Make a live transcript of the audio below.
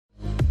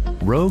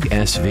Rogue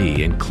SV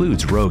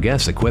includes Rogue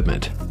S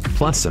equipment,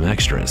 plus some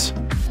extras.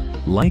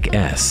 Like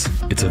S,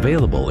 it's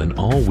available in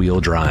all-wheel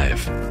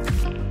drive.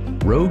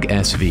 Rogue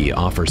SV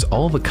offers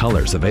all the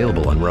colors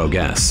available on Rogue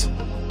S,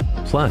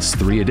 plus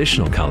 3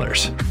 additional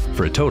colors,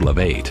 for a total of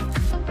 8.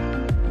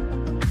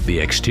 The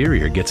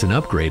exterior gets an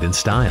upgrade in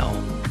style,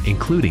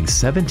 including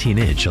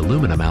 17-inch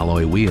aluminum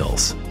alloy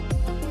wheels.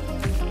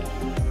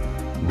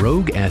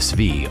 Rogue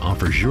SV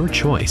offers your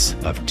choice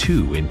of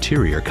 2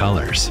 interior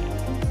colors.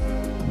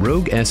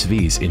 Rogue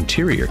SV's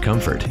interior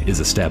comfort is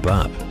a step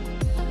up,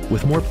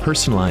 with more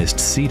personalized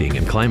seating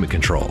and climate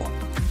control.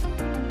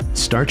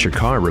 Start your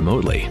car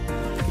remotely,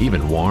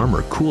 even warm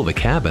or cool the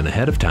cabin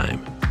ahead of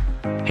time.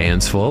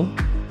 Hands full?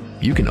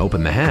 You can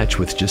open the hatch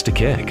with just a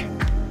kick.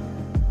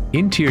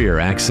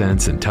 Interior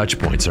accents and touch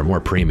points are more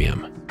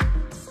premium.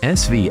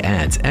 SV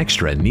adds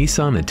extra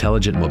Nissan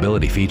Intelligent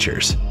Mobility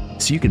features,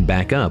 so you can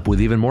back up with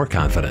even more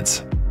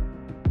confidence.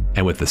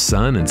 And with the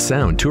Sun and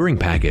Sound Touring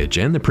Package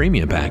and the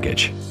Premium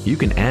Package, you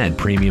can add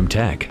premium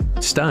tech,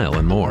 style,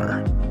 and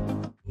more.